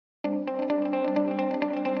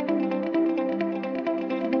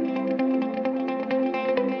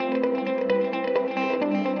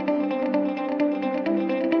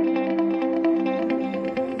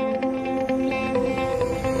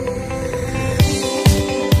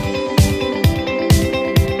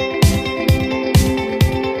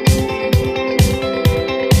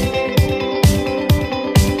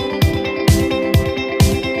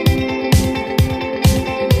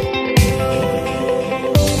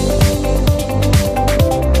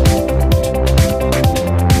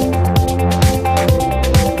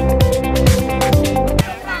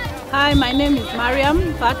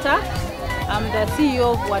Fata. I'm the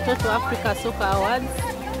CEO of Watoto Africa Soccer Awards,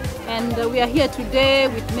 and we are here today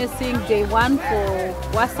witnessing day one for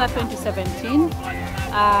WASA 2017.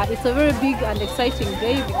 It's a very big and exciting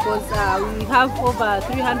day because we have over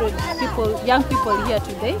 300 people, young people here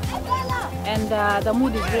today, and the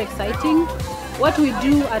mood is very exciting. What we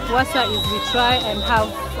do at WASA is we try and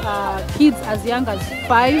have kids as young as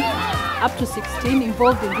 5 up to 16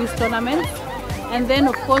 involved in these tournaments. And then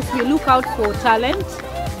of course we look out for talent,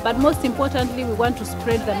 but most importantly we want to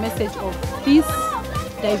spread the message of peace,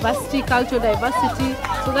 diversity, cultural diversity,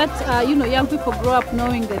 so that young people grow up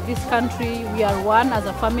knowing that this country, we are one as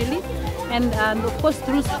a family, and of course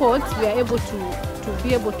through sports we are able to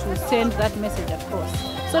be able to send that message across.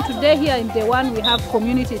 So today here in day one we have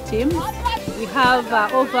community teams. We have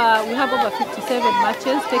over 57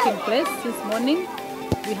 matches taking place this morning.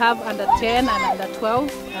 We have under 10 and under 12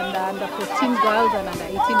 and under 14 girls and under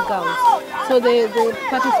 18 girls. So the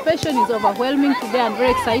participation is overwhelming today and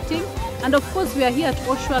very exciting. And of course we are here at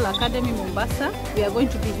Oshwal Academy, Mombasa. We are going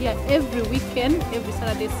to be here every weekend, every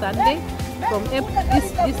Saturday, Sunday, from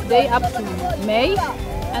this day up to May.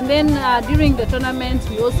 And then during the tournament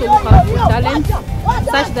we also look out for talent,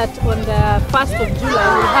 such that on the 1st of July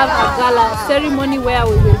we'll have a gala ceremony where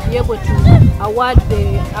we will be able to award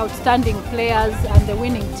the outstanding players and the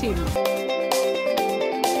winning team.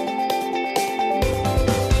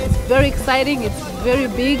 It's very exciting, it's very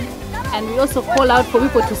big, and we also call out for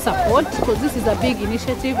people to support, because this is a big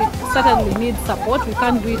initiative. It certainly needs support. We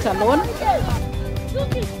can't do it alone.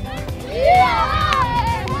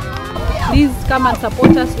 Please come and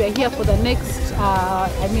support us. We are here for the next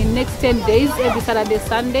next 10 days, every Saturday,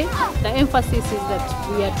 Sunday. The emphasis is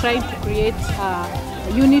that we are trying to create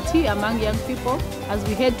unity among young people. As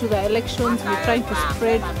we head to the elections, we're trying to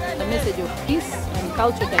spread the message of peace and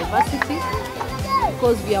cultural diversity,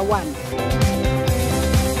 because we are one.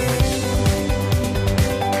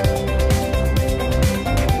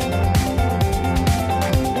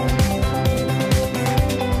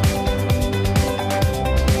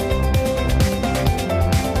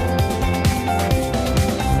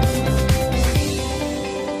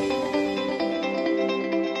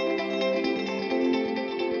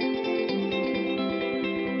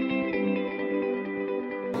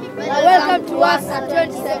 Welcome to WASA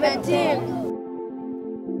 2017.